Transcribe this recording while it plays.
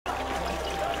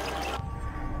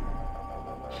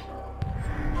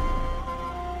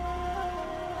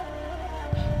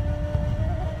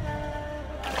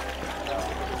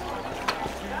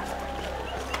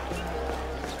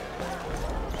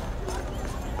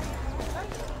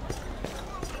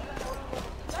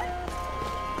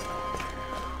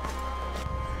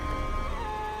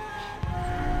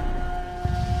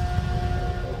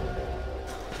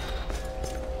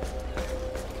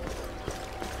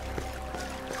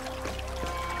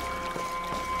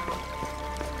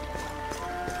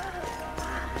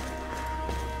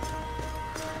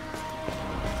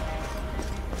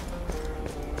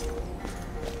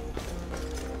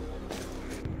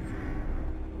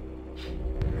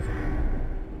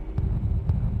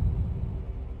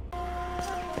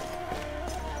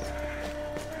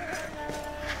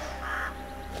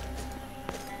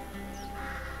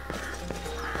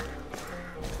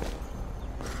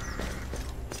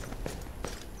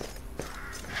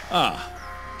Ah,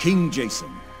 King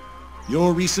Jason.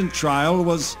 Your recent trial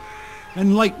was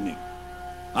enlightening.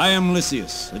 I am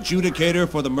Lysias, adjudicator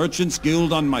for the Merchants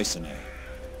Guild on Mycenae.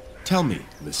 Tell me,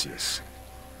 Lysias,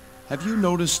 have you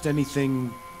noticed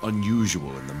anything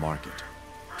unusual in the market?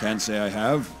 Can't say I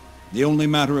have. The only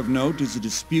matter of note is a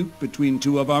dispute between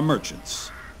two of our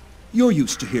merchants. You're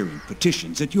used to hearing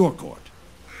petitions at your court.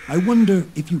 I wonder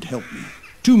if you'd help me.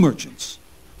 Two merchants,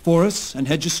 Forus and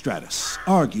Hegestratus,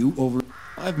 argue over...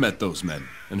 I've met those men,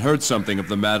 and heard something of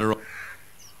the matter.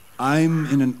 I'm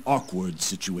in an awkward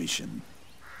situation.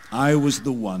 I was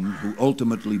the one who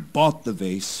ultimately bought the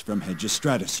vase from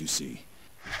Hegestratus, you see.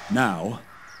 Now,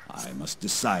 I must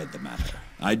decide the matter.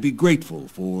 I'd be grateful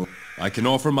for... I can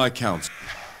offer my counsel.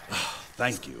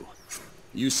 Thank you.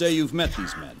 You say you've met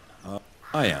these men.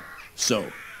 I am.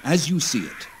 So, as you see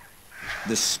it,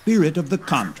 the spirit of the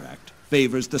contract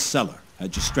favors the seller,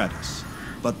 Hegestratus,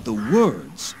 but the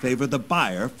words favor the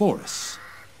buyer, Forus.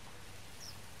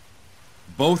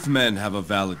 Both men have a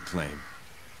valid claim.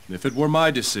 If it were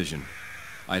my decision,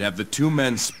 I'd have the two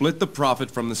men split the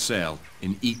profit from the sale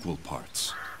in equal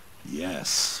parts.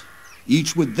 Yes.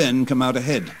 Each would then come out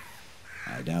ahead.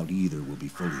 I doubt either will be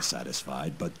fully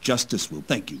satisfied, but justice will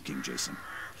thank you, King Jason.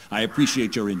 I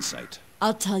appreciate your insight.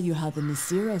 I'll tell you how the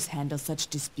Mycenae handle such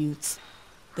disputes.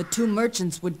 The two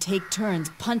merchants would take turns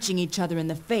punching each other in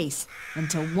the face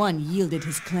until one yielded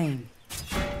his claim.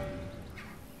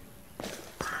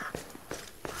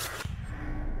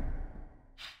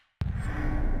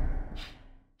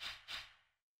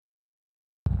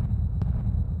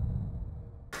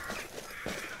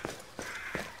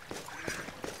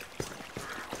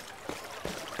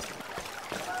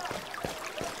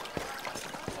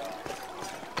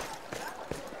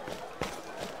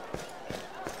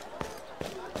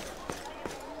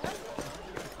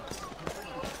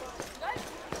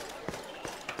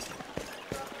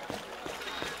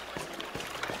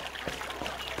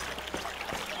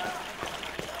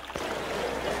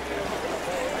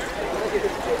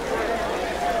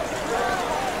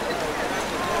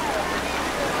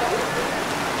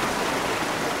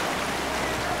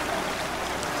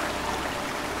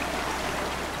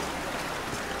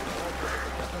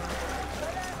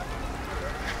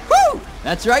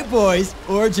 That's right, boys.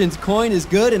 Origin's coin is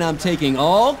good, and I'm taking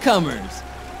all comers.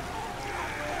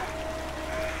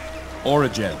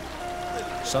 Origin,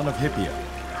 son of Hippia.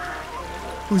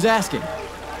 Who's asking?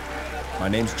 My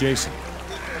name's Jason.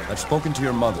 I've spoken to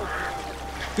your mother.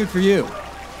 Good for you.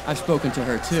 I've spoken to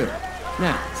her, too.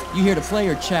 Now, you here to play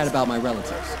or chat about my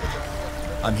relatives?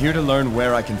 I'm here to learn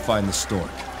where I can find the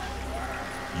stork.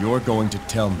 You're going to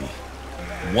tell me,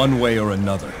 one way or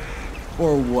another.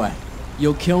 Or what?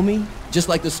 You'll kill me? Just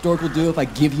like the stork will do if I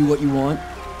give you what you want?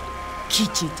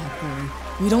 Kichita,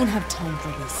 boy. We don't have time for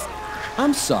this.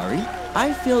 I'm sorry.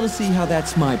 I fail to see how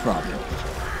that's my problem.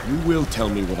 You will tell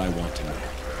me what I want to know.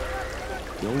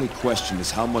 The only question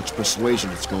is how much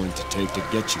persuasion it's going to take to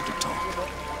get you to talk.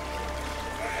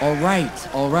 All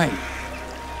right, all right.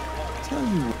 Tell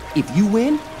you, if you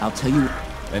win, I'll tell you.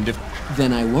 And if...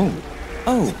 Then I won't.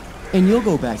 Oh, and you'll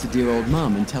go back to dear old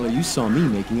Mom and tell her you saw me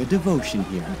making a devotion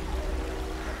here.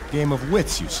 Game of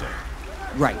wits, you say?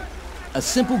 Right. A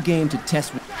simple game to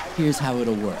test... Here's how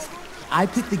it'll work. I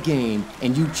pick the game,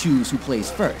 and you choose who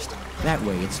plays first. That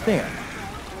way, it's fair.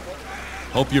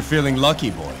 Hope you're feeling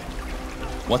lucky, boy.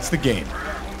 What's the game?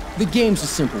 The game's a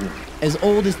simple one, as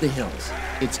old as the hills.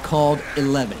 It's called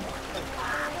 11.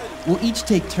 We'll each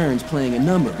take turns playing a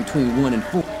number between 1 and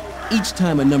 4. Each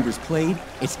time a number's played,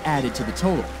 it's added to the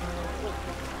total.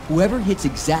 Whoever hits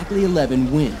exactly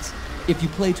 11 wins. If you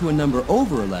play to a number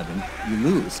over 11, you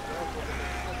lose.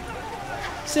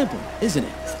 Simple, isn't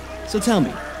it? So tell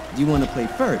me, do you want to play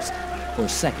first or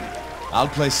second? I'll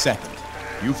play second.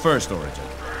 You first, Origin.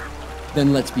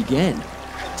 Then let's begin.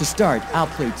 To start, I'll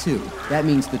play 2. That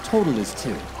means the total is 2.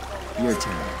 Your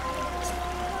turn.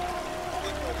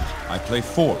 I play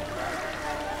 4.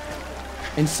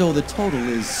 And so the total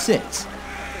is 6.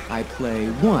 I play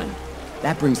 1.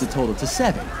 That brings the total to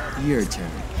 7. Your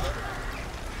turn.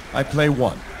 I play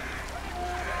 1.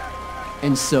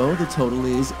 And so the total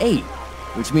is 8,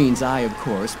 which means I, of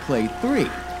course, play 3,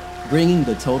 bringing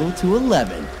the total to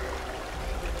 11.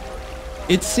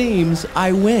 It seems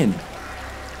I win.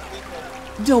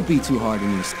 Don't be too hard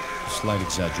on yourself. Slight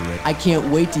exaggeration. I can't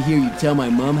wait to hear you tell my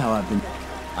mom how I've been...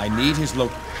 I need his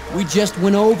We just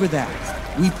went over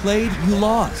that. We played, you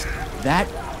lost. That...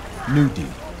 New deal.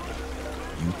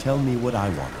 You tell me what I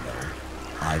want to know.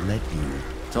 I let you...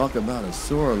 Talk about a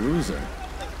sore loser.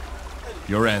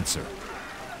 Your answer.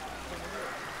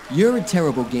 You're a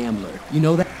terrible gambler. You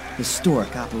know that? The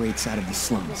stork operates out of the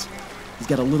slums. He's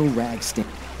got a little rag stand.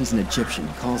 He's an Egyptian,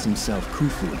 calls himself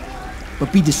Khufu.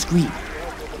 But be discreet.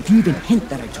 If you even hint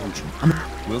that I told you,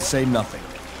 We'll say nothing.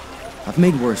 I've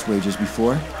made worse wagers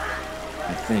before.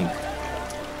 I think.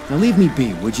 Now leave me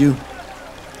be, would you?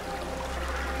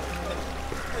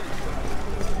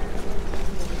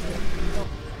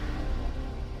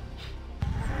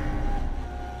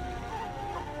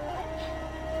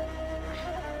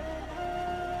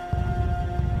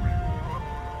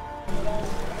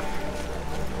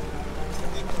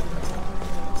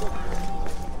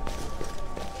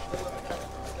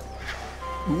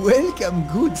 Welcome,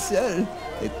 good sir.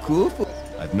 Khufu.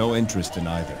 I've no interest in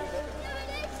either.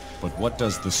 But what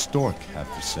does the stork have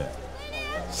to say?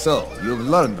 So, you've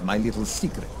learned my little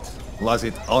secret. Was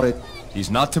it He's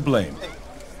not to blame.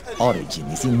 Origin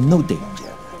is in no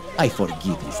danger. I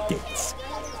forgive his debts.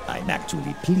 I'm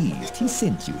actually pleased he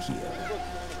sent you here.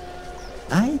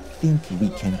 I think we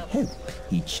can help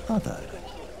each other.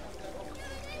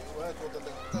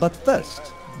 But first,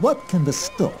 what can the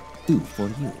stork do for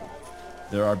you?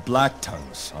 There are black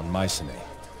tongues on Mycenae.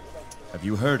 Have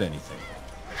you heard anything?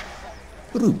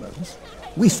 Rumors,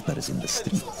 whispers in the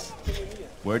streets.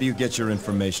 Where do you get your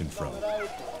information from?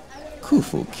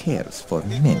 Khufu cares for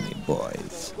many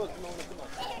boys.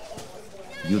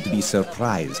 You'd be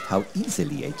surprised how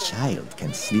easily a child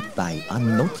can slip by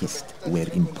unnoticed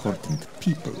where important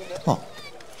people talk.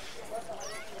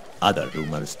 Other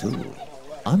rumors too.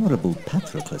 Honorable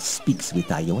Patroclus speaks with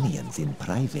Ionians in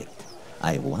private.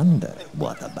 I wonder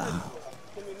what about.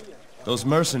 Those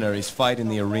mercenaries fight in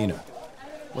the arena.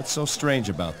 What's so strange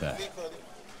about that?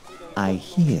 I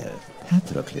hear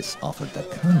Patroclus offered a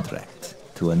contract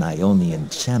to an Ionian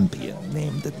champion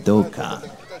named Dokkan.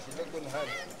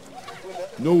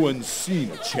 No one's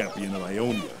seen a champion in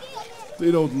Ionia.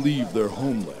 They don't leave their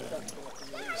homeland.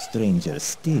 Stranger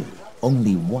still,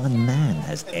 only one man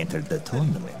has entered the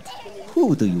tournament.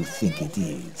 Who do you think it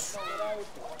is?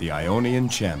 The Ionian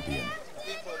champion.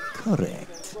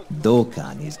 Correct.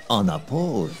 Dokkan is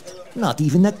unopposed. Not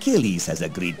even Achilles has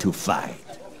agreed to fight.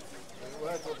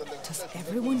 Does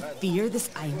everyone fear this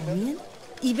Ionian?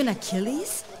 Even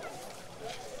Achilles?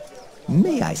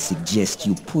 May I suggest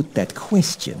you put that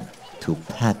question to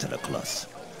Patroclus?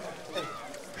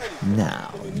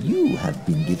 Now, you have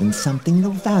been given something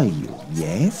of value,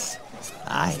 yes?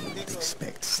 I would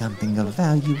expect something of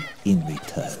value in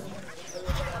return.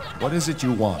 What is it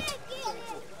you want?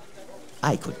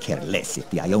 I could care less if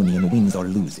the Ionian wins or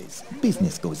loses.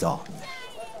 Business goes on.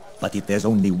 But if there's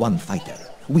only one fighter,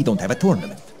 we don't have a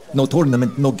tournament. No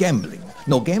tournament, no gambling.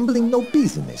 No gambling, no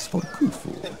business for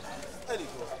Khufu.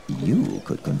 You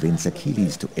could convince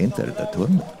Achilles to enter the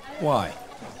tournament. Why?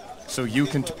 So you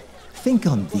can... Think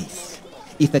on this.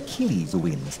 If Achilles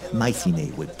wins,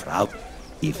 Mycenae will proud.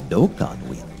 If Dokkan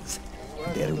wins,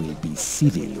 there will be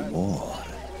civil war.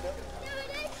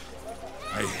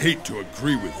 I hate to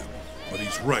agree with him, but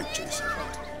he's right, Jason.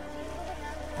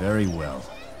 Very well.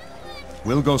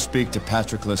 We'll go speak to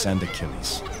Patroclus and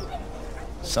Achilles.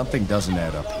 Something doesn't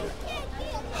add up here.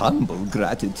 Humble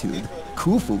gratitude.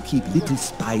 Khufu keep little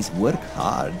spies work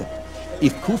hard.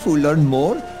 If Khufu learn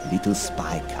more, little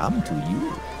spy come to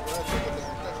you.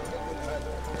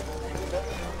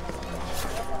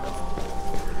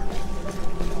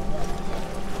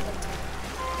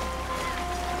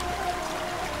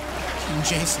 King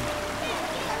Jason,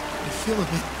 I feel a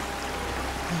bit...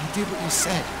 You did what you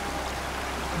said.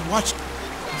 I watched...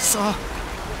 I saw...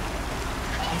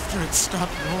 After it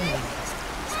stopped rolling,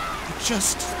 it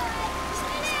just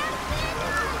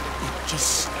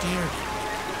stared.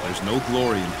 There's no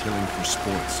glory in killing for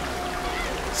sport, son.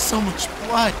 So much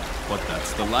blood. But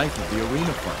that's the life of the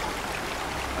arena fight.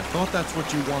 I thought that's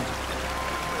what you wanted.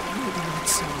 Maybe not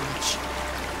so much.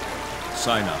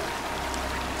 Sign up.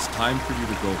 It's time for you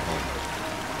to go home.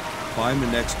 Find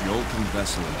the next Yolkan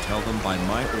vessel and tell them by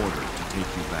my order to take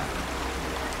you back.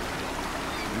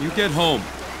 When you get home,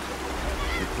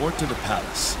 report to the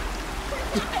palace.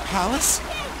 The palace?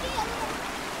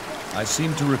 I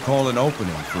seem to recall an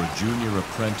opening for a junior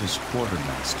apprentice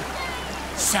quartermaster.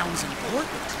 Sounds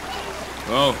important.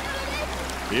 Oh,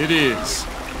 it is.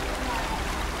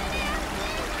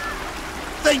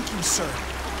 Thank you, sir.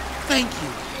 Thank you.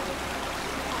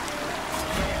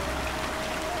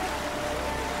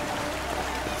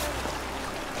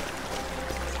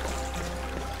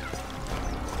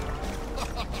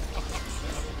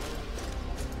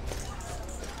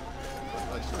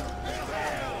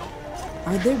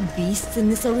 Are there beasts in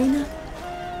this arena?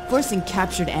 Forcing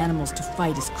captured animals to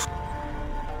fight is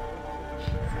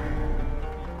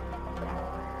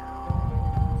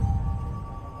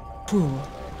cruel.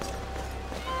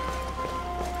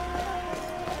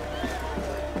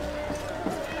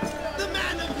 Are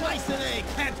Mycenae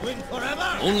can't win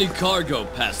forever! Only cargo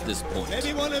past this point.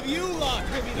 Maybe one of you lot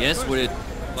will be the Yes, first. would it...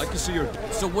 I'd like to see your...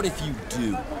 So what if you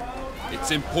do?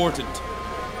 It's important.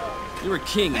 You're a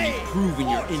king and you've proven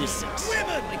your innocence.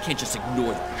 I can't just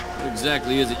ignore that. What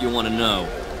exactly is it you want to know?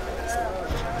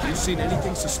 Have you seen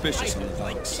anything suspicious on the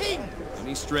docks? King!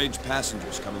 Any strange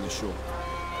passengers coming ashore?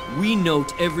 We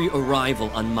note every arrival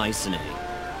on Mycenae.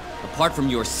 Apart from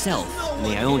yourself and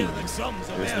the Ionians,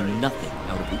 there's nothing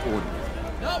out of the ordinary.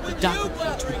 The dock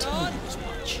reports would tell you as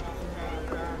much.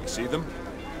 You see them?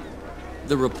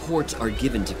 The reports are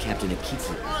given to Captain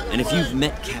Akiki, and if you've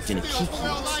met Captain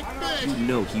Akikios, you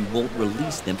know he won't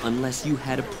release them unless you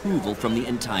had approval from the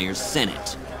entire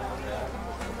Senate.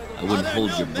 I wouldn't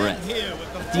hold your breath.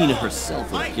 Athena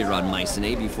herself will appear on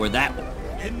Mycenae before that one.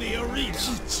 In the arena,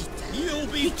 you'll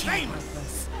be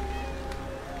famous!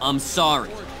 I'm sorry,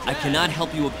 I cannot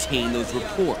help you obtain those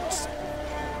reports.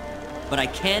 But I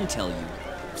can tell you,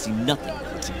 I've seen nothing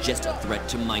that would suggest a threat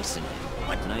to Mycenae.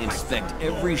 And I inspect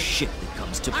every ship that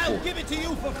comes to I'll port. give it to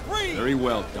you for free! Very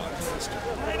well, Dark Master.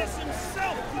 Titus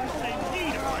himself couldn't say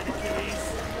need to fight Achilles!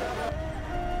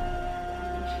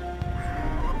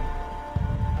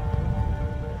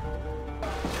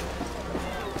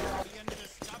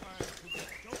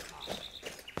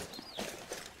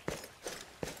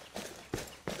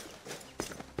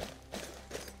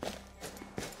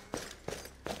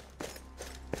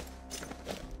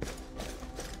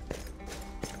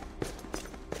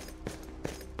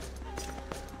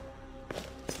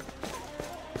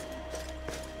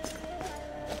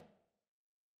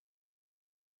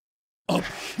 A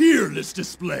peerless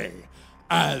display,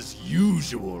 as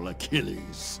usual,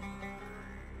 Achilles.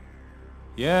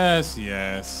 Yes,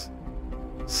 yes.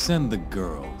 Send the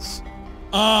girls.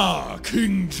 Ah,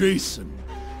 King Jason,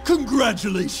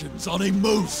 congratulations on a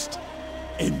most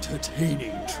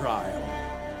entertaining trial.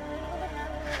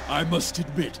 I must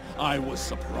admit, I was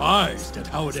surprised at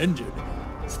how it ended,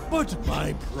 but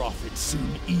my prophet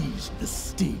soon eased the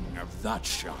sting of that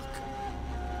shock.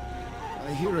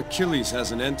 I hear Achilles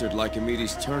hasn't entered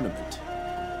Lycomedes' tournament.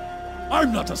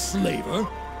 I'm not a slaver.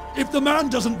 If the man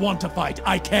doesn't want to fight,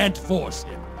 I can't force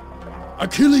him.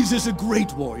 Achilles is a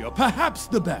great warrior, perhaps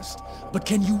the best, but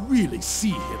can you really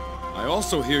see him? I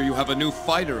also hear you have a new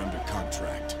fighter under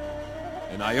contract.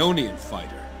 An Ionian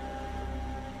fighter.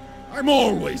 I'm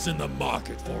always in the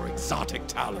market for exotic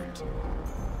talent.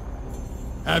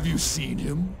 Have you seen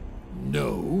him?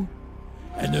 No?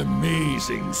 An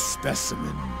amazing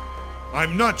specimen.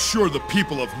 I'm not sure the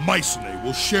people of Mycenae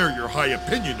will share your high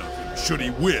opinion of him, should he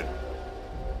win.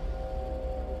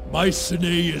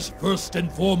 Mycenae is first and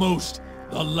foremost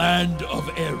the land of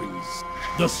Ares.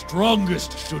 The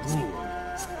strongest should rule,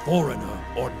 foreigner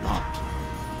or not.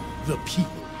 The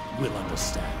people will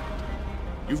understand.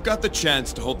 You've got the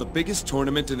chance to hold the biggest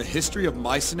tournament in the history of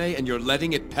Mycenae and you're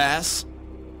letting it pass?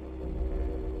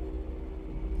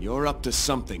 You're up to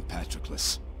something,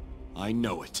 Patroclus. I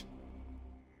know it.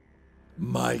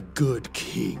 My good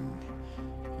king,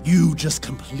 you just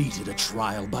completed a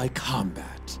trial by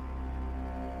combat.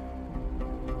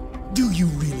 Do you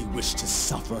really wish to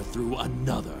suffer through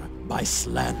another by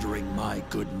slandering my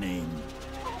good name?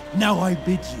 Now I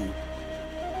bid you.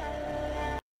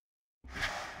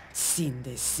 Sin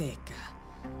de seca.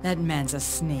 That man's a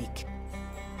snake.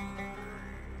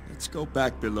 Let's go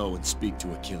back below and speak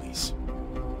to Achilles.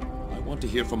 I want to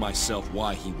hear for myself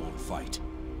why he won't fight.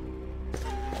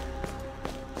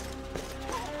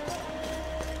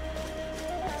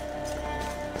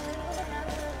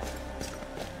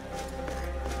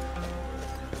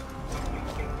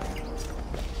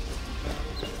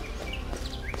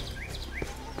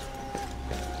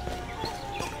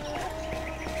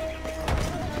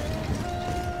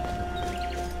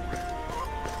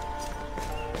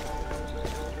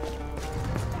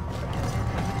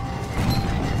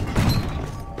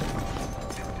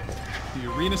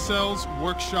 Arena cells,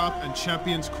 workshop, and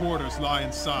champion's quarters lie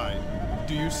inside.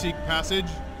 Do you seek passage?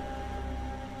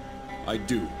 I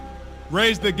do.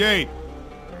 Raise the gate!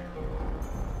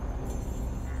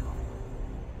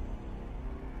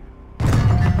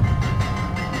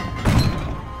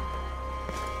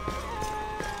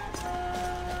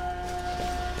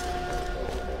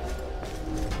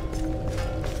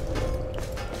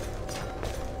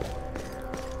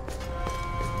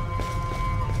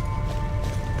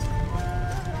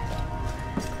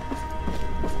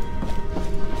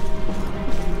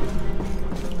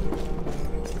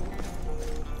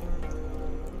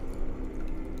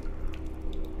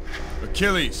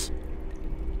 Achilles!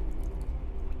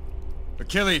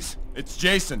 Achilles, it's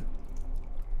Jason.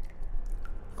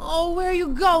 Oh, where are you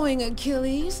going,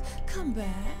 Achilles? Come back.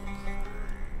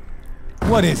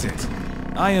 What is it?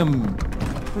 I am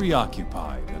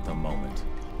preoccupied at the moment.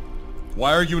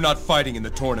 Why are you not fighting in the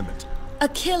tournament?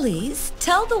 Achilles,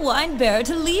 tell the wine bearer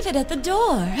to leave it at the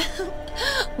door.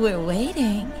 We're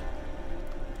waiting.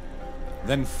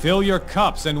 Then fill your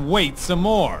cups and wait some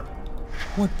more.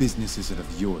 What business is it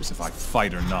of yours if I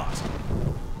fight or not?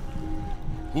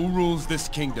 Who rules this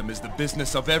kingdom is the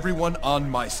business of everyone on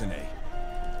Mycenae.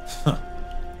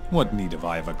 What need have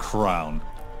I of a crown?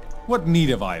 What need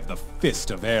have I of the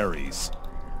fist of Ares?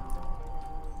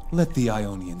 Let the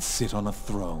Ionians sit on a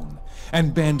throne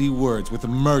and bandy words with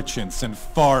merchants and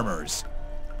farmers.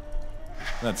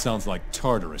 That sounds like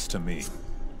Tartarus to me.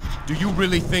 Do you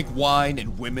really think wine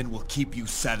and women will keep you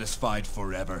satisfied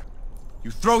forever?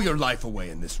 You throw your life away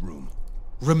in this room.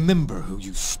 Remember who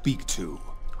you speak to.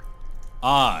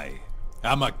 I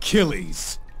am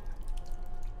Achilles.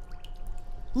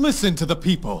 Listen to the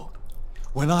people.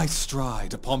 When I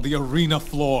stride upon the arena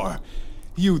floor,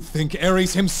 you'd think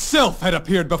Ares himself had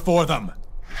appeared before them.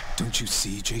 Don't you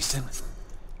see, Jason?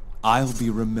 I'll be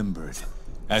remembered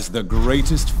as the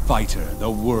greatest fighter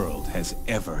the world has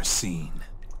ever seen.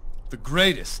 The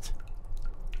greatest?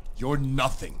 You're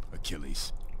nothing,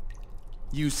 Achilles.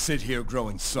 You sit here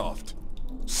growing soft,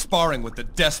 sparring with the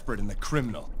desperate and the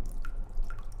criminal.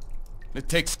 It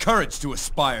takes courage to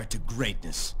aspire to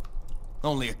greatness.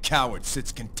 Only a coward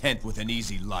sits content with an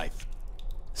easy life.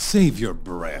 Save your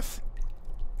breath.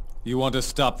 You want to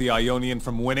stop the Ionian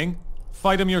from winning?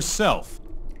 Fight him yourself.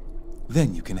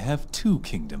 Then you can have 2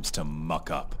 kingdoms to muck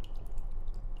up.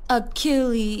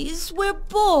 Achilles, we're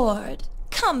bored.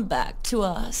 Come back to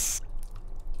us.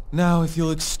 Now, if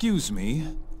you'll excuse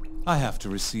me, I have to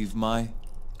receive my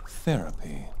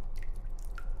therapy.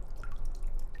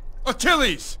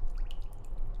 Achilles!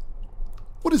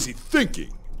 What is he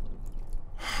thinking?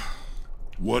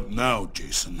 What now,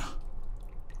 Jason?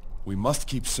 We must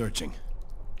keep searching.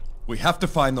 We have to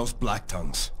find those Black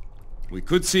Tongues. We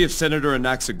could see if Senator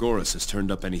Anaxagoras has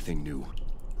turned up anything new.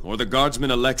 Or the guardsman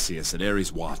Alexius at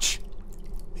Ares' watch.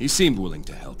 He seemed willing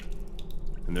to help.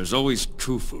 And there's always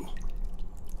Khufu.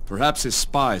 Perhaps his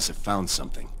spies have found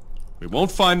something. We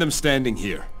won't find them standing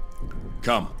here.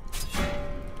 Come.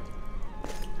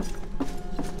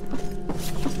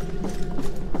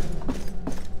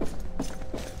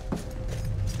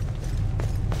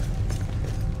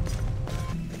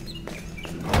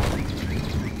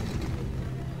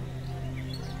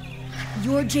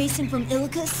 You're Jason from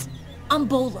Ilicus? I'm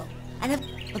Bolo, and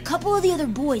a couple of the other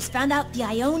boys found out the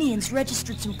Ionians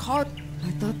registered some car...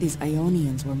 I thought these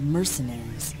Ionians were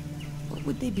mercenaries. What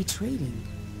would they be trading?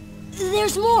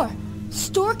 There's more!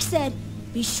 Stork said,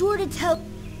 be sure to tell...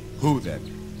 Who then?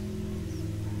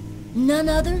 None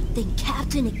other than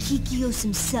Captain Akikios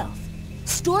himself.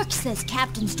 Stork says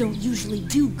captains don't usually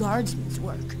do guardsmen's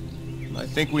work. I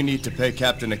think we need to pay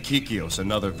Captain Akikios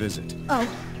another visit. Oh,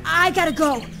 I gotta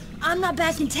go. I'm not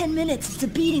back in 10 minutes. It's a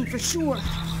beating for sure.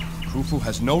 Khufu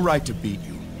has no right to beat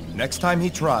you. Next time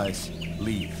he tries,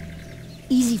 leave.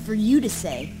 Easy for you to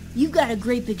say. You've got a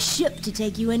great big ship to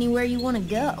take you anywhere you want to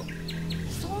go.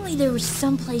 If only there was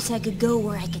some place I could go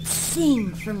where I could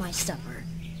sing for my supper.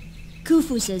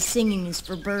 Khufu says singing is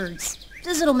for birds.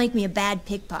 Says it'll make me a bad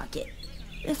pickpocket.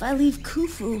 If I leave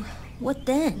Khufu, what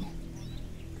then?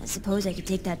 I suppose I could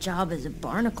take that job as a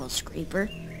barnacle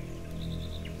scraper.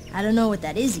 I don't know what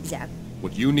that is exactly.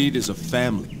 What you need is a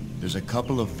family. There's a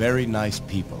couple of very nice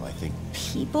people, I think.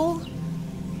 People?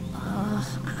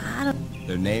 I don't...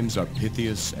 Their names are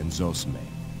Pythias and Zosime.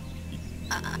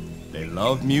 They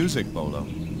love music, Bolo.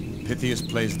 Pythias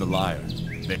plays the lyre.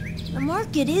 The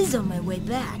market is on my way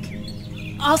back.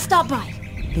 I'll stop by.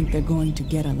 Think they're going to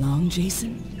get along,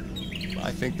 Jason?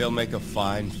 I think they'll make a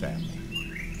fine family.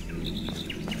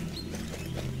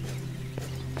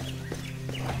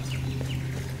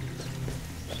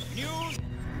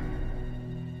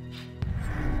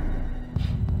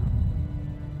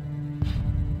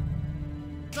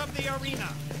 Of the arena.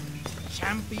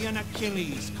 Champion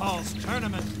Achilles calls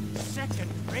tournament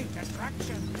second great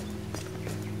attraction.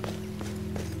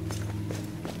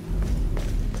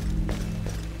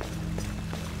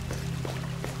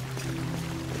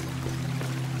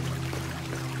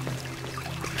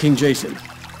 King Jason.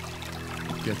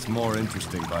 It gets more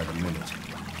interesting by the minute.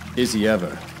 Is he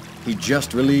ever? He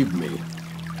just relieved me.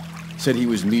 Said he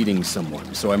was meeting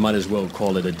someone, so I might as well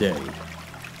call it a day.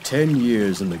 10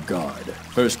 years in the Guard.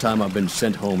 First time I've been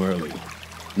sent home early.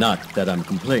 Not that I'm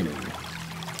complaining.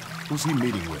 Who's he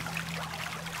meeting with?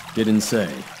 Didn't say.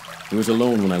 He was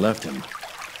alone when I left him.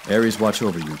 Ares watch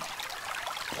over you.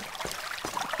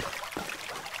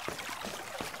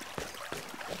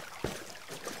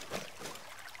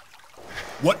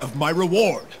 What of my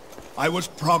reward? I was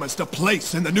promised a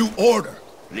place in the new order.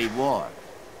 Reward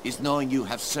is knowing you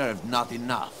have served not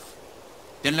enough.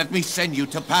 Then let me send you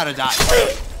to paradise.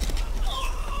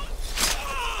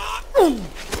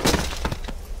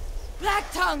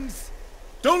 Black tongues!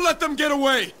 Don't let them get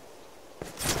away!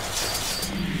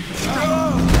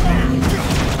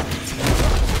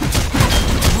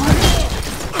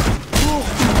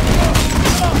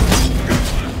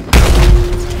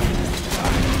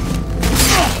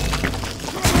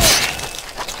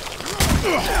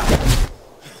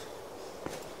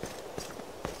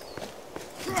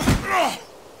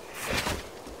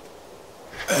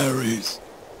 Ares,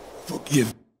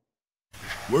 forgive.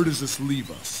 Where does this leave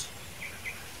us?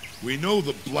 We know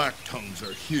the Black Tongues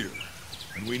are here,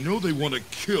 and we know they want to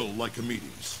kill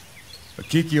Lycomedes.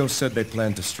 Akikio said they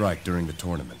planned to strike during the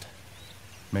tournament.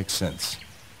 Makes sense.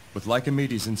 With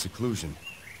Lycomedes in seclusion,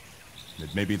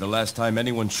 it may be the last time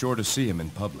anyone's sure to see him in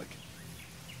public.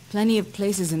 Plenty of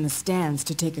places in the stands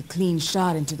to take a clean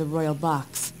shot into the royal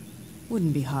box.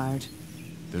 Wouldn't be hard.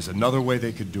 There's another way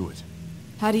they could do it.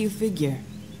 How do you figure?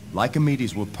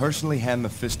 Lycomedes will personally hand the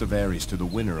Fist of Ares to the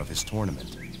winner of his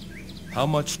tournament. How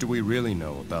much do we really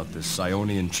know about this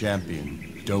Ionian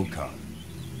champion, Dokkan?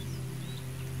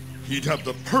 He'd have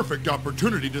the perfect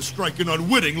opportunity to strike an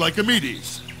unwitting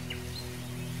Lycomedes.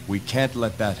 We can't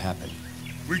let that happen.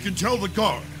 We can tell the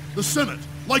Guard, the Senate,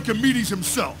 Lycomedes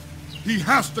himself. He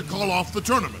has to call off the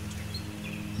tournament.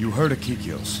 You heard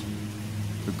Akikios.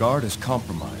 The Guard is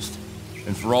compromised.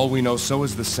 And for all we know, so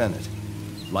is the Senate.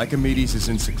 Lycomedes is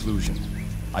in seclusion.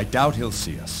 I doubt he'll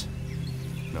see us.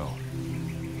 No.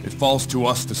 It falls to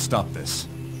us to stop this.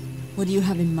 What do you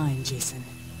have in mind, Jason?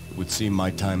 It would seem my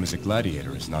time as a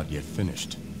gladiator is not yet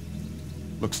finished.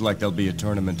 Looks like there'll be a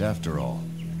tournament after all.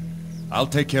 I'll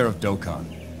take care of Dokkan.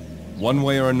 One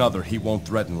way or another, he won't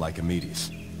threaten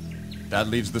Lycomedes. That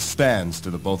leaves the stands to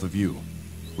the both of you.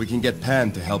 We can get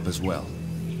Pan to help as well.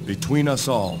 Between us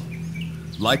all,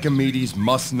 Lycomedes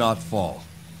must not fall.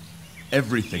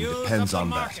 Everything depends on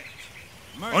that.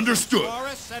 Understood.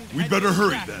 We better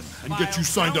hurry then, and get you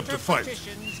signed up to fight.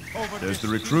 There's the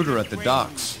recruiter at the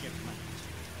docks.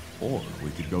 Or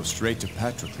we could go straight to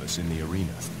Patroclus in the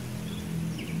arena.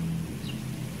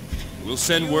 We'll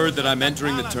send word that I'm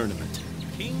entering the tournament.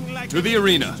 To the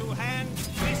arena. To hand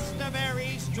Fist of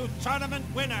Ares to tournament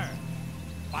winner.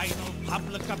 Final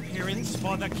public appearance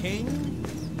for the king.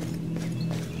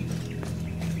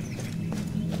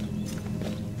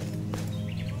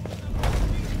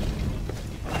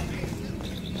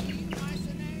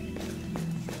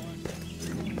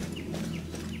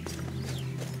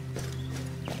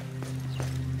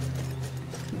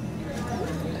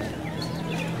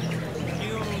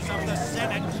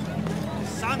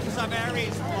 Sons of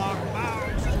Ares flock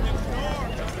vows to ignore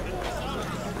tournament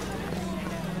results.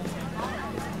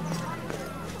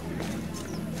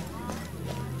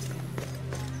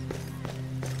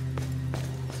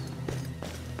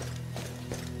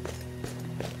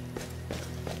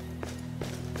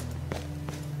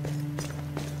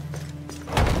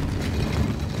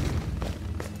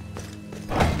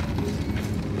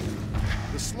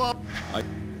 The slop...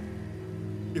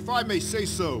 If I may say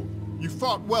so, you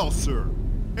fought well, sir.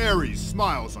 Ares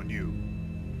smiles on you.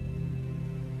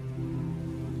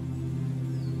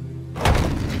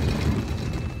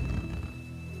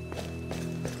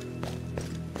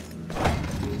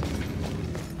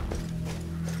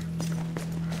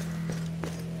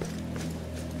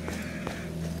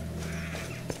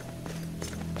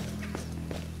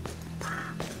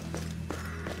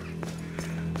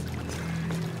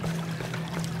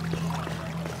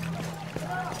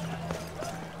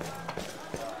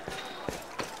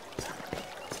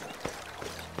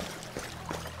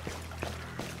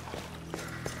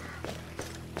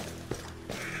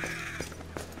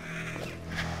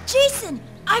 Jason,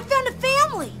 I found a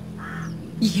family!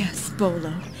 Yes,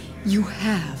 Bolo, you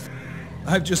have.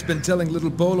 I've just been telling little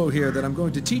Bolo here that I'm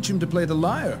going to teach him to play the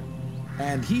lyre.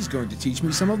 And he's going to teach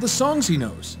me some of the songs he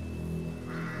knows.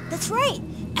 That's right,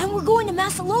 and we're going to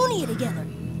Macedonia together.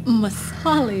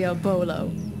 Massalia,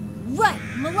 Bolo. Right,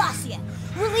 Molossia.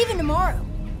 We're leaving tomorrow.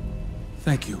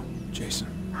 Thank you, Jason.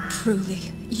 Truly,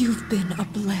 you've been a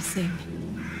blessing.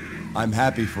 I'm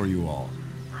happy for you all.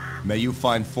 May you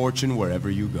find fortune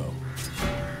wherever you go.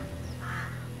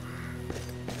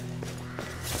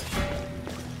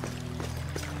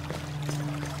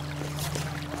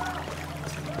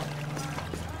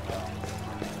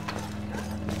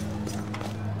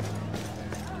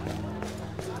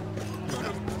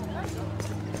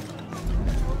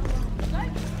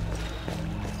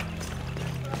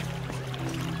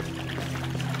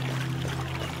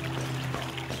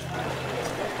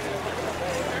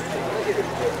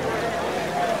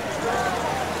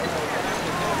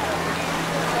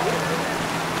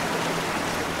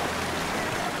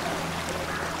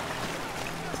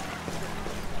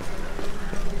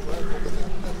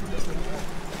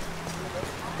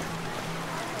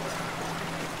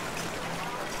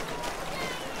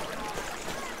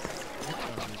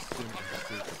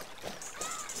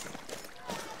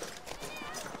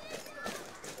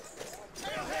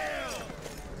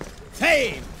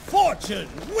 Fame, fortune,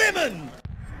 women!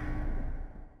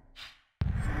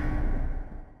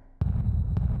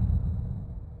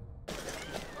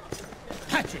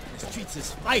 Patroclus treats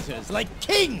his fighters like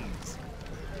kings!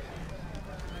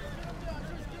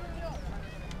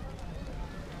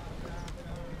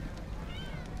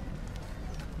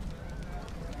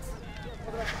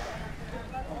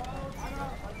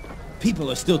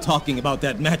 People are still talking about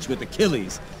that match with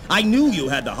Achilles. I knew you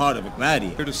had the heart of a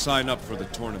gladiator. Here to sign up for the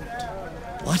tournament.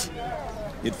 What?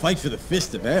 You'd fight for the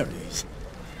fist of Ares?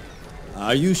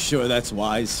 Are you sure that's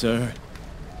wise, sir?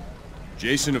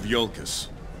 Jason of Iolcus.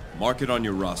 Mark it on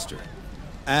your roster.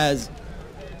 As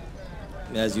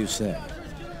you said.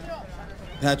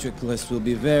 Patroclus will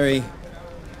be very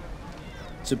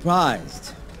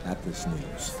surprised at this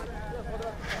news.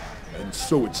 And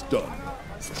so it's done.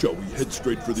 Shall we head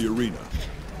straight for the arena?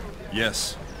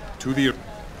 Yes, to the...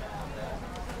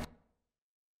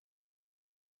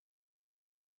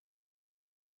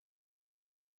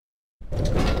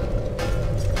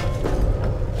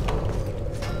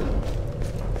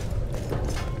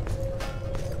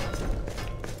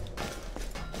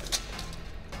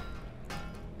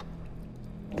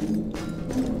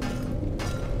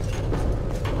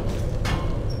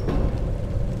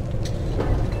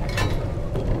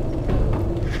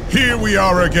 Here we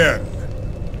are again.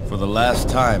 For the last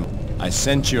time, I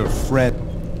sent your friend...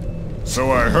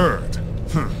 So I heard.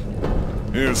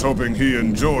 Here's hoping he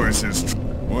enjoys his...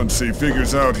 Once he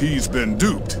figures out he's been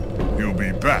duped, he'll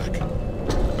be back.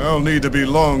 I'll need to be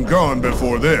long gone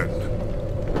before then.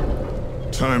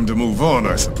 Time to move on,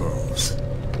 I suppose.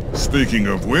 Speaking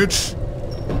of which,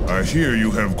 I hear you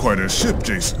have quite a ship,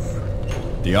 Jason.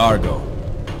 The Argo.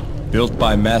 Built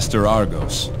by Master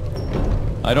Argos.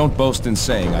 I don't boast in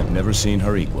saying I've never seen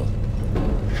her equal.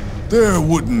 There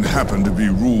wouldn't happen to be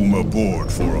room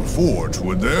aboard for a forge,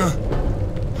 would there?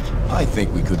 I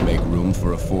think we could make room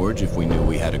for a forge if we knew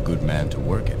we had a good man to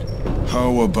work it.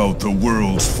 How about the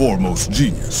world's foremost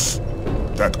genius?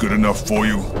 That good enough for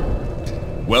you?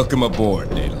 Welcome aboard,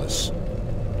 Daedalus.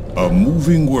 A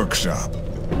moving workshop.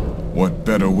 What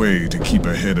better way to keep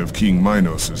ahead of King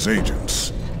Minos'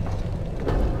 agents?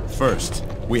 First,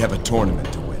 we have a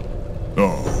tournament to win.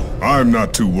 Oh, I'm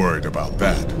not too worried about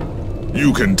that.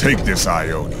 You can take this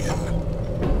Ionian.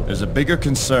 There's a bigger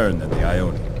concern than the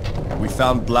Ionian. We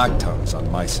found black tongues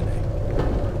on Mycenae.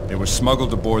 They were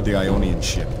smuggled aboard the Ionian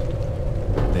ship.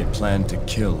 They planned to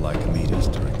kill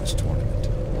Lycomedes during this tournament.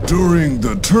 During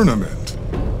the tournament?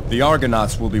 The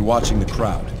Argonauts will be watching the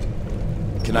crowd.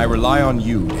 Can I rely on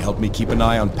you to help me keep an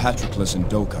eye on Patroclus and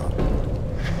Dokkan?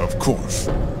 Of course.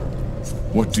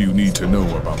 What do you need to know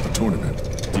about the tournament?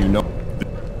 Do you know...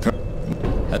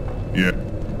 Yeah,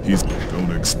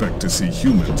 don't expect to see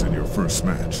humans in your first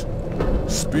match.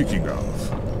 Speaking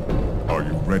of, are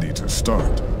you ready to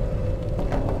start?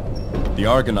 The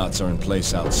Argonauts are in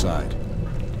place outside.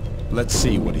 Let's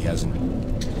see what he has in...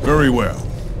 Very well.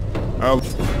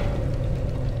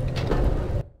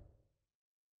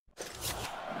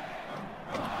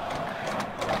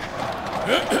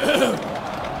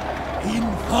 In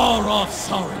far-off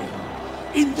Surrey,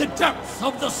 in the depths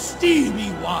of the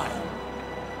steamy wild,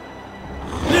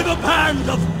 live a band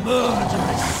of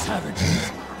murderous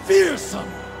savages, fearsome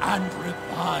and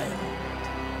reviled.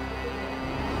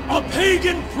 A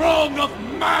pagan throng of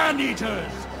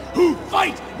man-eaters who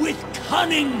fight with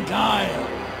cunning guile.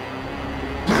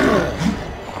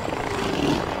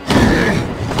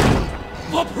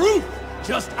 For proof,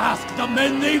 just ask the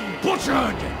men they've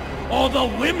butchered, or the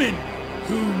women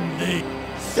whom they...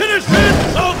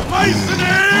 Citizens of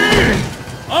Mycenae!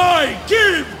 I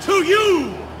give to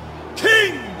you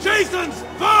King Jason's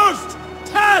first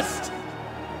test!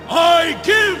 I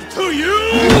give to you...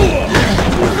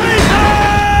 Jason!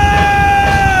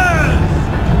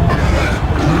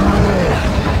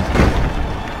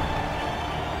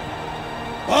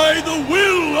 By the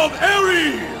will of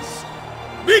Ares,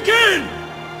 begin!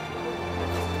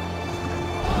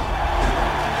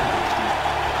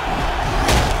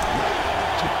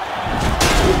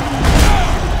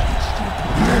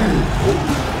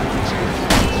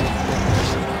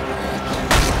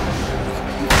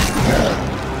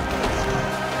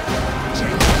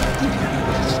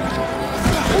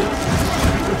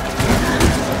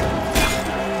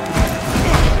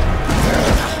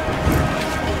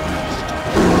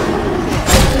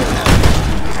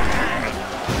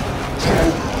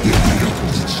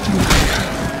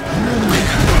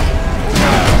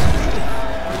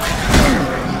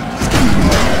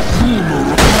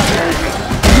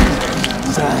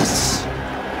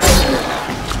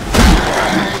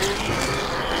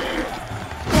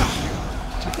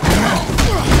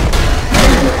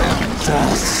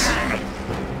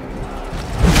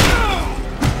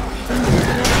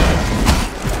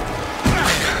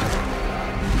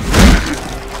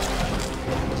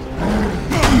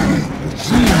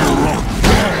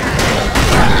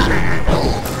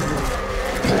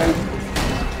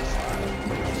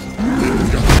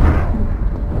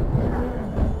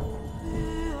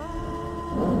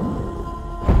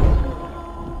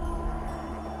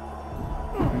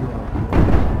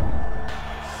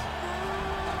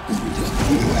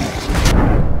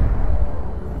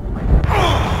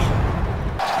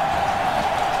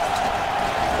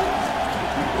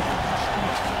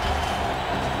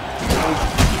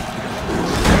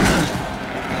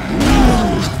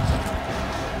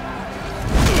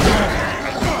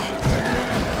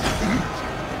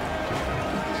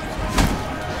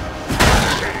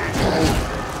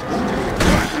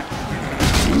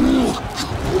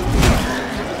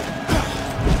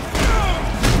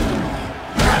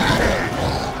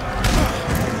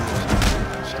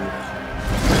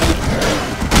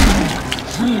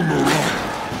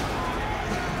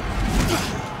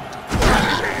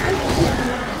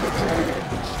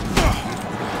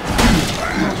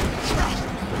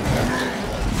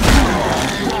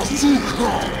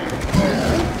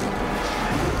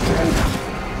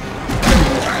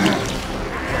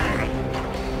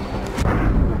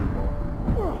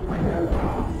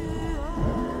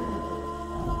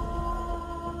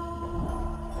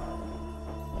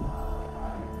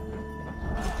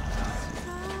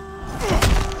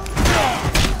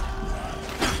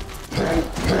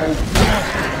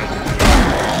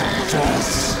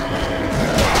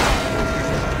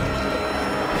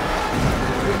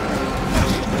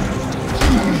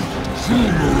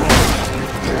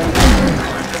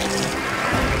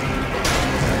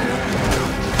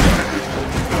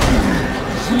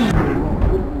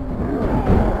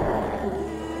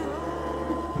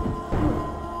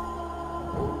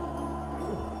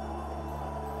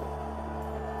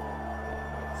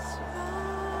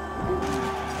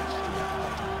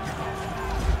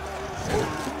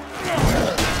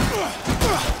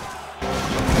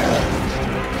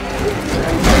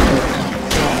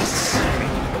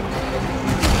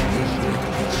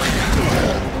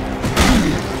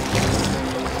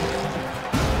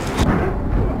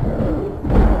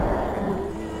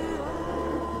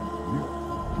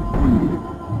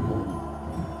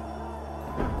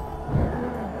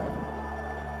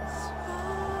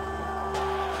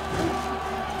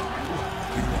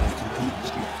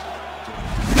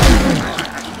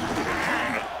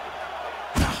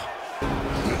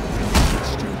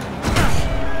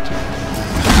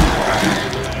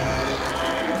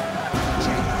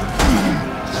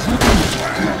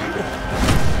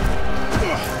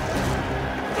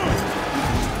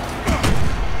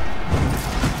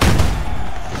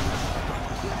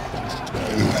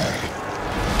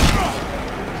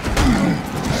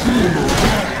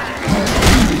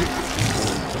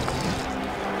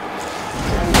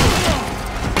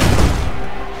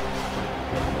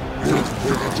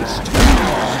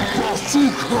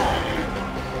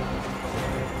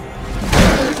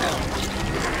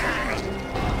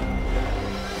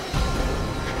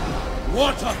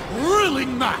 What a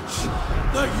thrilling match!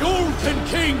 The Yolkin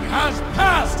King has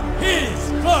passed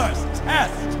his first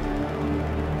test!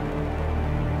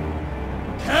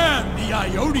 Can the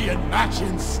Ionian match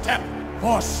in step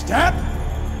for step?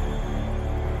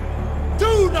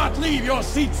 Do not leave your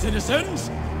seats, citizens!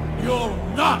 You'll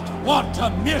not want to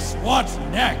miss what's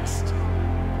next!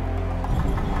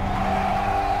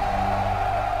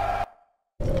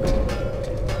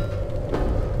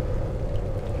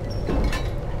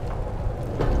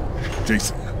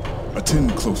 Jason,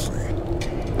 attend closely.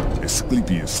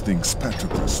 Asclepius thinks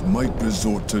Patroclus might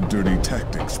resort to dirty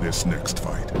tactics this next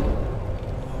fight.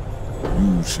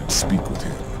 You should speak with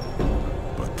him,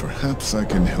 but perhaps I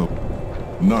can help.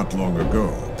 Not long ago,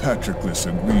 Patroclus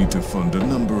agreed to fund a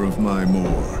number of my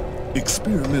more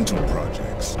experimental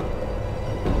projects.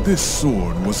 This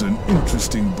sword was an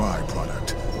interesting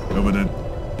byproduct of an...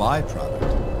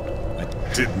 Byproduct?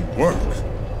 It didn't work.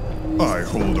 I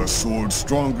hold a sword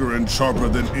stronger and sharper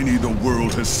than any the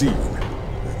world has seen.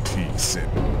 And he said...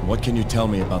 What can you tell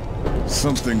me about...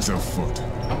 Something's afoot.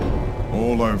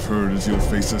 All I've heard is you'll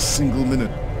face a single minute.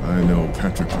 I know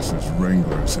Patroclus's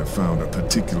wranglers have found a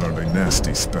particularly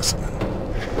nasty specimen.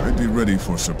 I'd be ready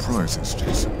for surprises,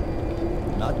 Jason.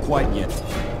 Not quite yet.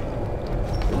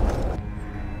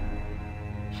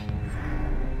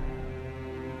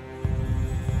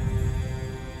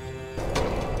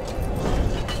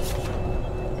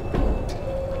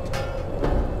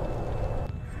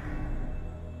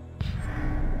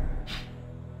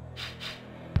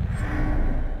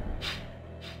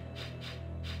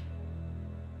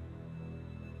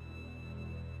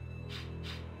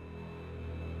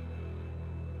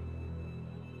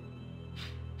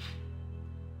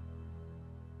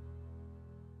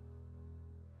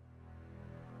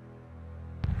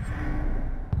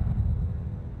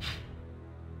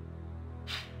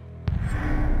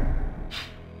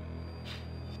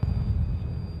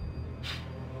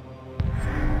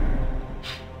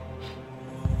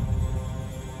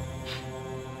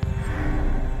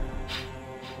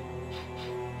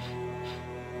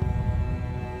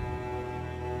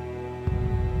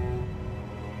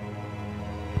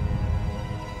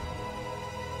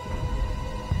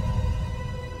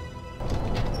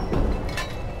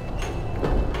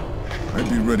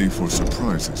 Be ready for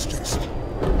surprises, Jason.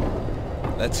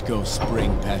 Let's go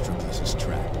spring Patroclus's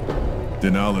trap.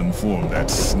 Then I'll inform that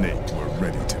snake we're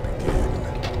ready to begin.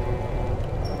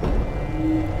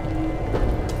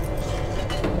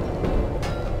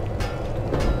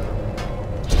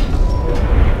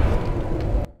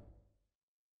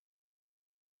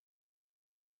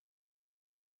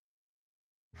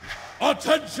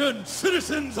 Attention,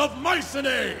 citizens of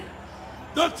Mycenae!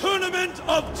 The Tournament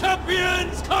of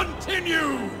Champions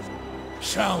continues!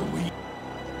 Shall we?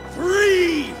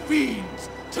 3 fiends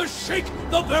to shake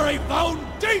the very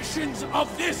foundations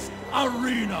of this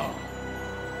arena!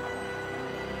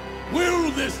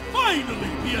 Will this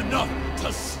finally be enough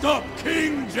to stop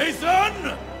King Jason?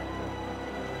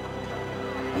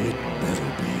 It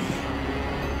better be.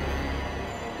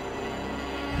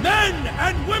 Men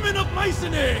and women of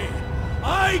Mycenae,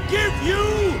 I give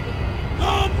you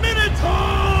the Minotaurs!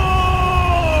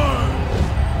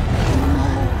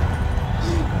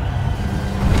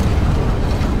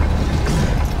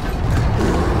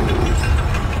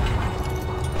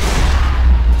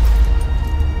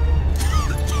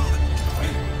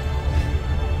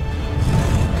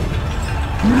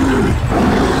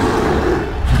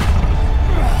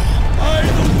 By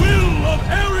the will of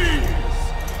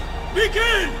Ares,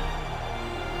 begin!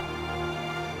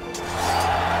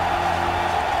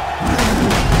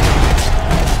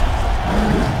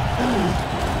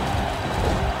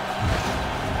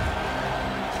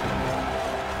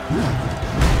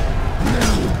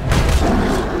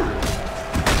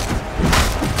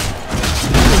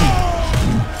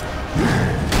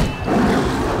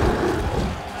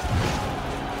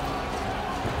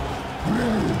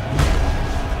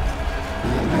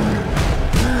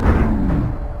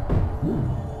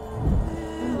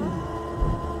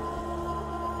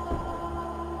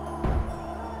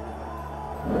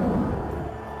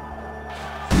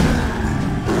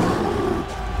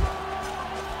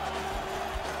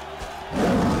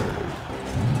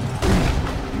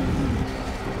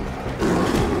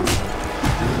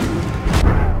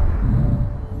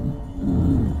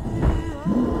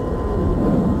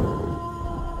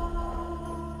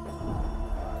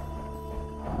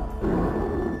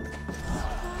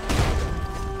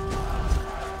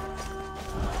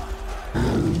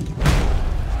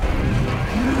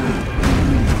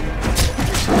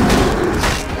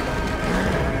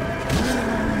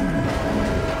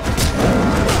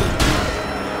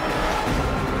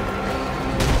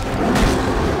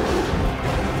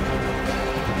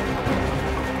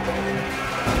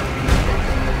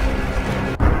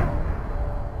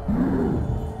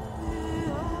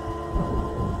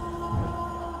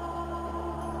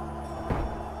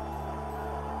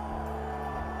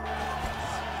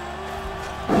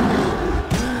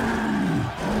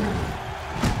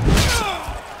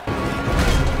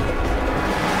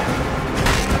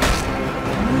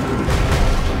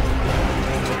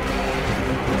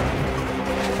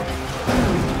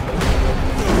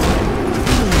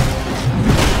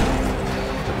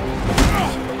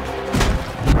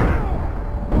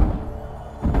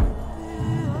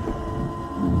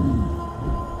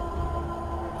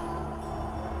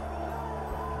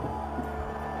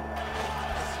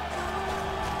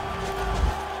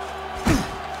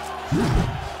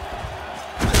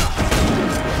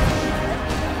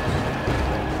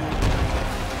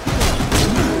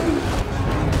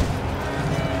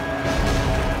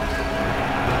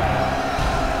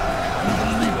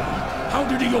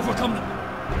 Overcome them.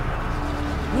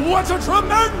 What a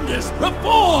tremendous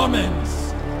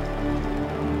performance!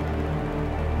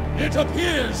 It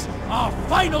appears our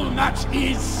final match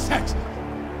is set.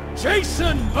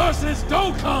 Jason versus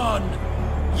Dokkan.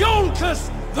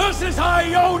 Iolcus versus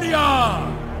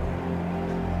Ionia.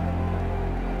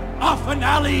 A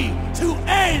finale to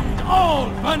end all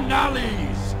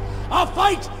finales. A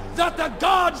fight that the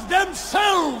gods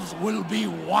themselves will be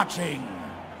watching.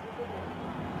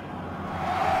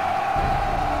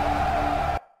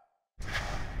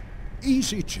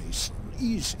 Easy, Jason,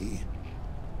 easy.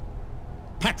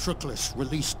 Patroclus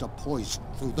released a poison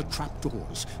through the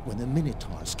trapdoors when the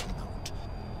Minotaurs came out.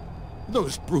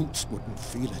 Those brutes wouldn't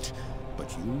feel it,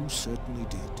 but you certainly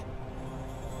did.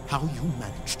 How you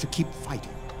managed to keep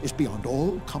fighting is beyond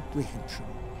all comprehension.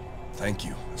 Thank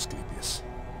you, Asclepius.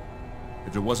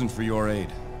 If it wasn't for your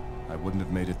aid, I wouldn't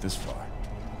have made it this far.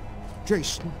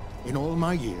 Jason, in all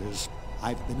my years,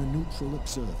 I've been a neutral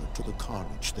observer to the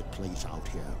carnage that plays out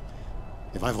here.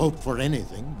 If I've hoped for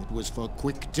anything, it was for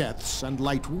quick deaths and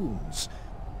light wounds.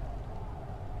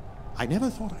 I never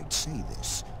thought I'd say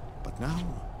this, but now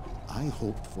I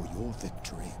hope for your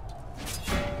victory.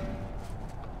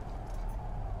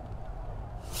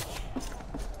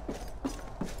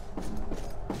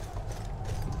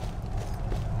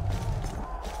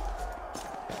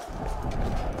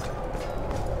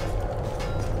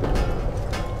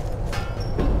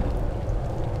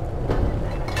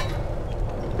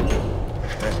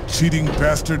 That cheating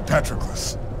bastard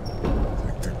Patroclus.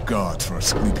 Thank the gods for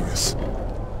Asclepius.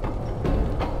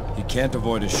 He can't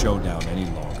avoid a showdown any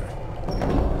longer.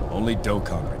 Only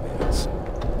Dokkan remains.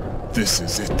 This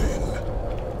is it then.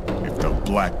 If the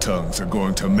Black Tongues are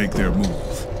going to make their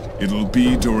move, it'll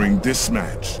be during this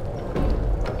match.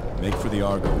 Make for the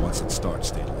Argo once it starts,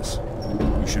 Daedalus.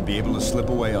 You should be able to slip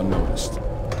away unnoticed.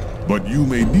 But you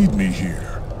may need me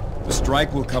here. The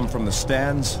strike will come from the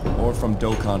stands or from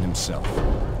Dokkan himself.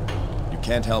 You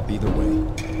can't help either way.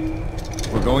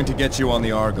 We're going to get you on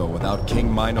the Argo without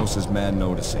King Minos' man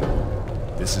noticing.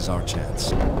 This is our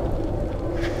chance.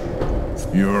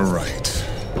 You're right.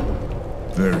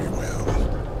 Very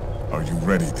well. Are you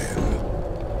ready then?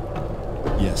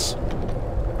 Yes.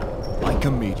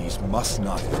 Lycomedes must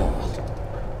not fall.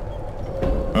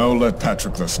 I'll let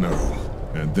Patroclus know,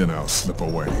 and then I'll slip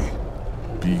away.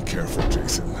 Be careful,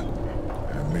 Jason.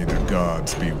 And may the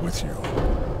gods be with you.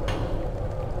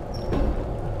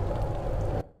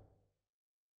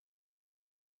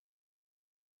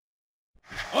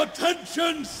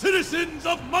 Attention, citizens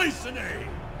of Mycenae!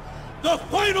 The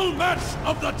final match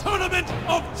of the Tournament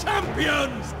of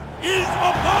Champions is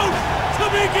about to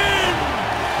begin!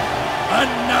 And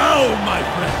now, my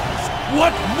friends,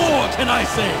 what more can I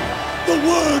say? The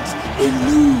words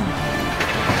elude!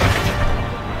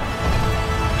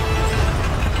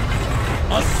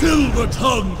 A silver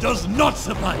tongue does not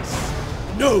suffice.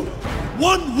 No,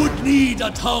 one would need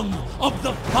a tongue of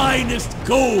the finest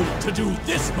gold to do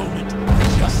this moment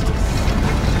justice.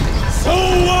 So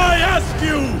I ask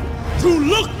you to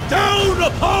look down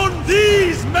upon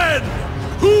these men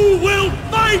who will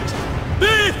fight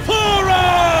before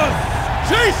us!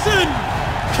 Jason,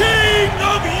 King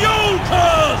of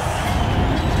Iolcus!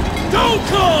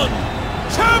 Dokkan,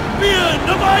 Champion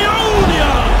of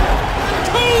Ionia!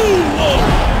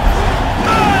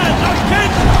 Man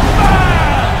against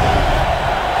man!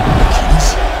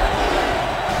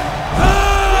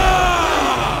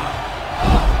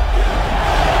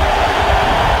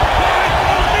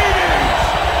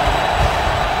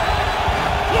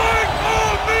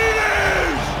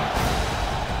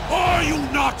 Are you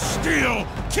not still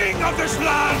king of this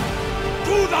land?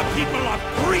 Do the people of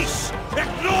Greece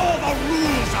ignore the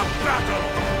rules of battle?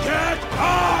 Get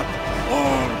up,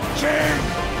 old king!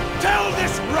 Tell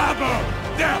this rabble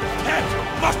their pet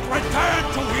must return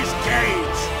to his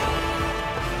cage!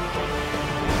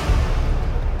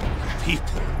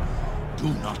 People do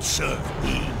not serve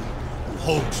he who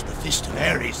holds the fist of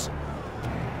Ares.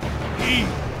 He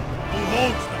who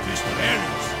holds the fist of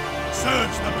Ares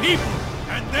serves the people,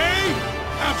 and they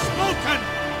have spoken!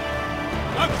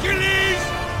 Achilles,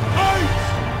 fight!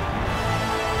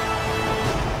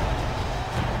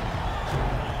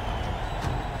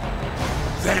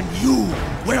 Then you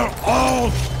will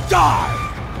all die!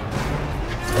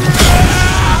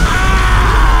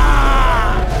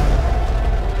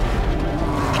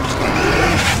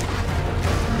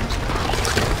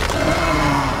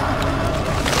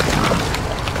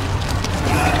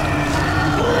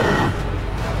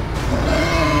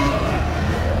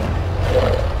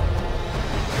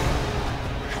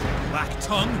 Black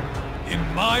Tongue? In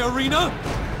my arena?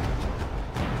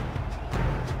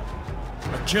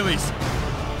 Achilles,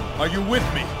 are you with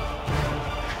me?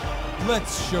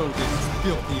 Let's show this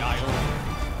filthy Ionian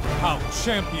how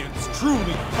champions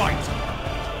truly fight.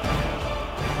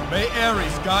 May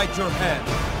Ares guide your hand,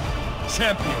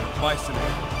 champion of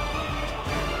Mycenae.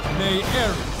 May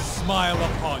Ares smile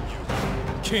upon you,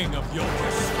 King of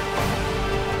Iolcus.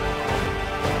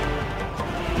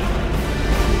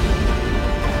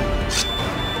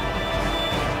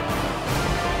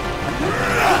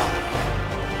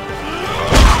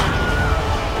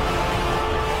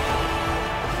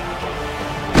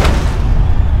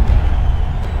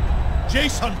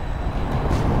 Jason!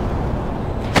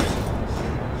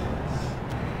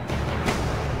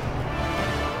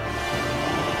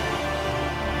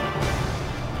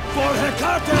 For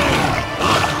Hecate!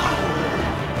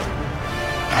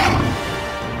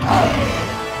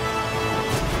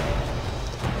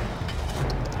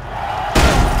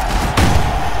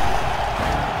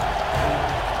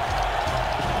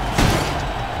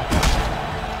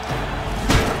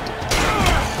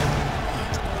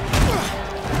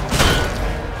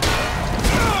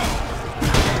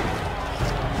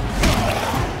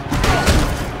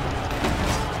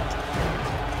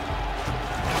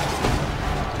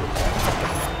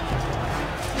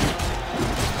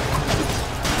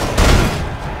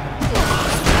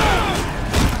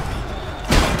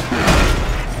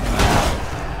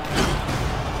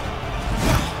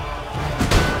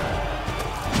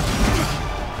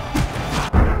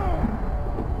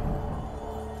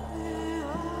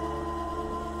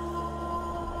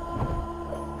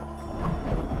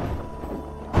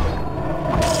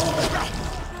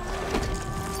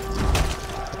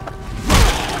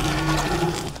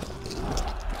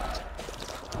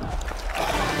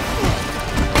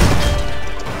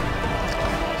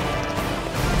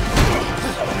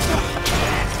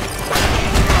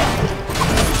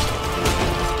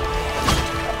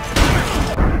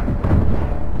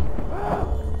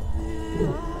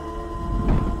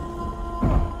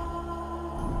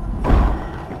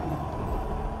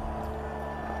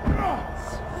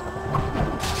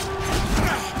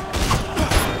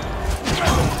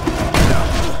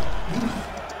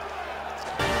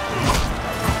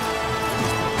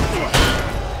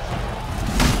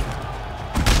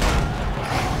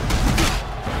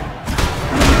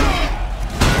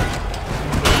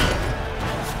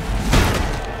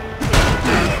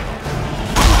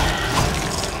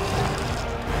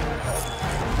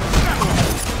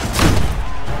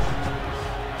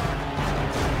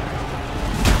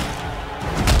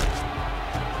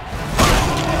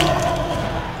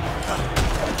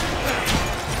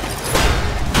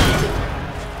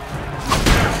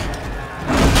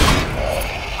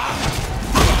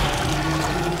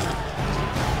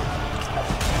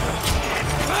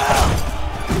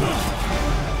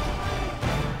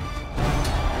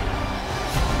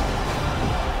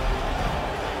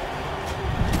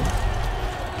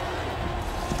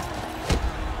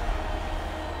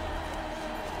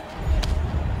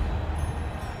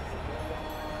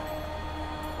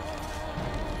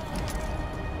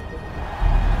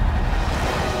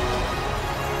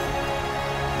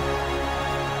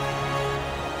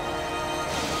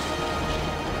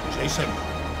 Jason,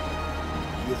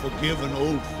 you forgive an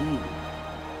old fool.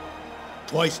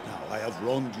 Twice now I have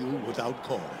wronged you without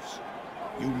cause.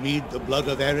 You need the blood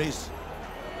of Ares?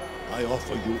 I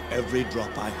offer you every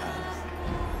drop I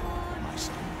have, my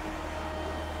son.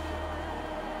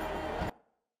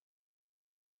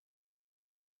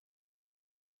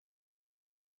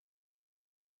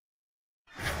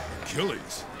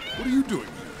 Achilles, what are you doing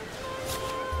here?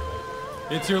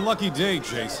 It's your lucky day,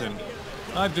 Jason.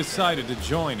 I've decided to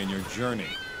join in your journey.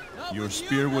 Your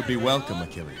spear would be welcome,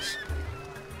 Achilles.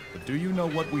 But do you know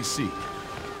what we seek?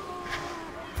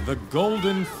 The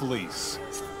Golden Fleece.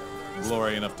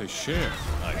 Glory enough to share,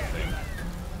 I think.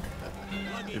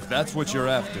 If that's what you're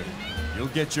after, you'll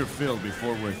get your fill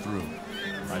before we're through.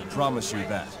 I promise you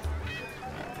that.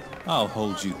 I'll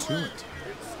hold you to it.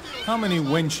 How many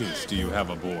winches do you have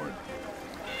aboard?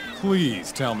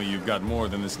 Please tell me you've got more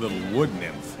than this little wood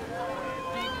nymph.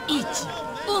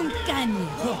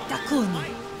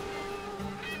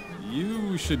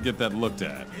 You should get that looked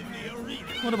at.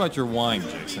 What about your wine,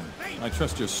 Jason? I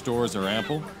trust your stores are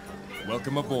ample?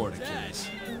 Welcome aboard, Achilles.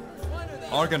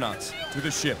 Argonauts, to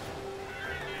the ship.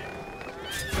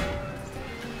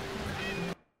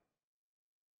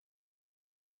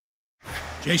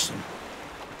 Jason,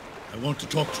 I want to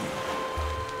talk to you.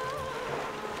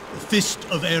 The Fist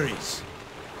of Ares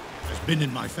has been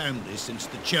in my family since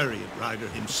the chariot rider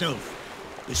himself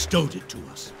bestowed it to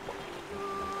us.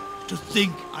 To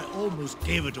think I almost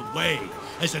gave it away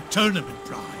as a tournament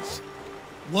prize.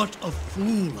 What a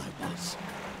fool I was.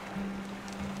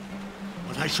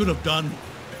 What I should have done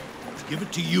was give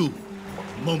it to you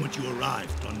the moment you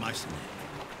arrived on Mycenae.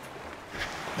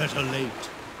 Better late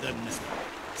than never.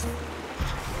 The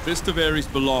Fist of Ares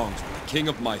belongs to the King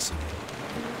of Mycenae.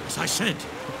 As I said,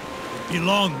 it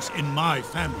belongs in my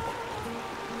family.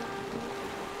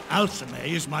 Alcime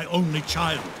is my only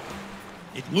child.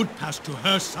 It would pass to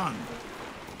her son,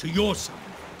 to your son.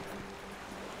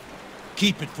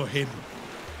 Keep it for him,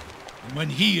 and when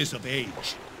he is of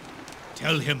age,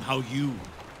 tell him how you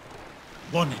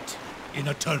won it in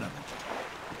a tournament.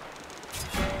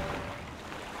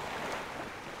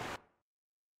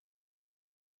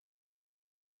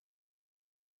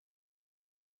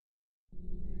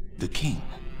 The king,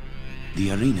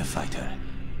 the arena fighter,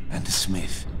 and the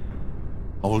smith.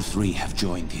 All three have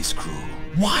joined his crew.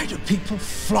 Why do people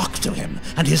flock to him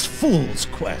and his fool's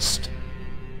quest?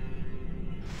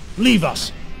 Leave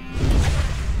us!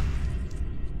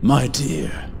 My dear,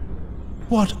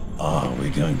 what are we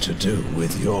going to do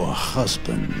with your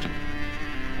husband?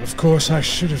 Of course, I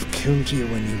should have killed you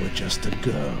when you were just a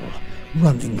girl,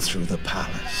 running through the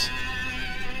palace.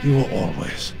 You were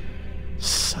always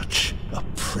such a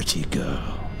pretty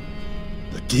girl.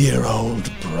 The dear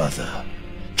old brother,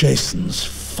 Jason's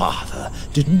father,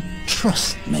 didn't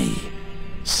trust me,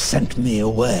 sent me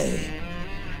away.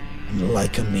 And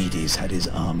Lycomedes had his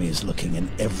armies looking in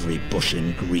every bush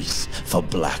in Greece for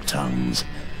black tongues.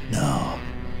 No,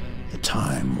 the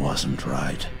time wasn't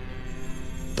right.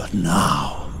 But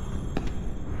now,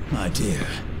 my dear,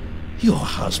 your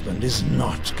husband is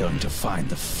not going to find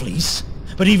the fleece.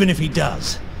 But even if he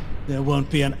does, there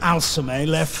won't be an Alcime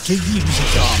left to use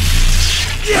it on.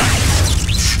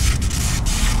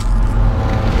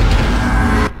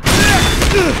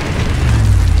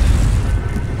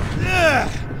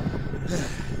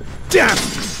 Damn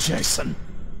you, Jason!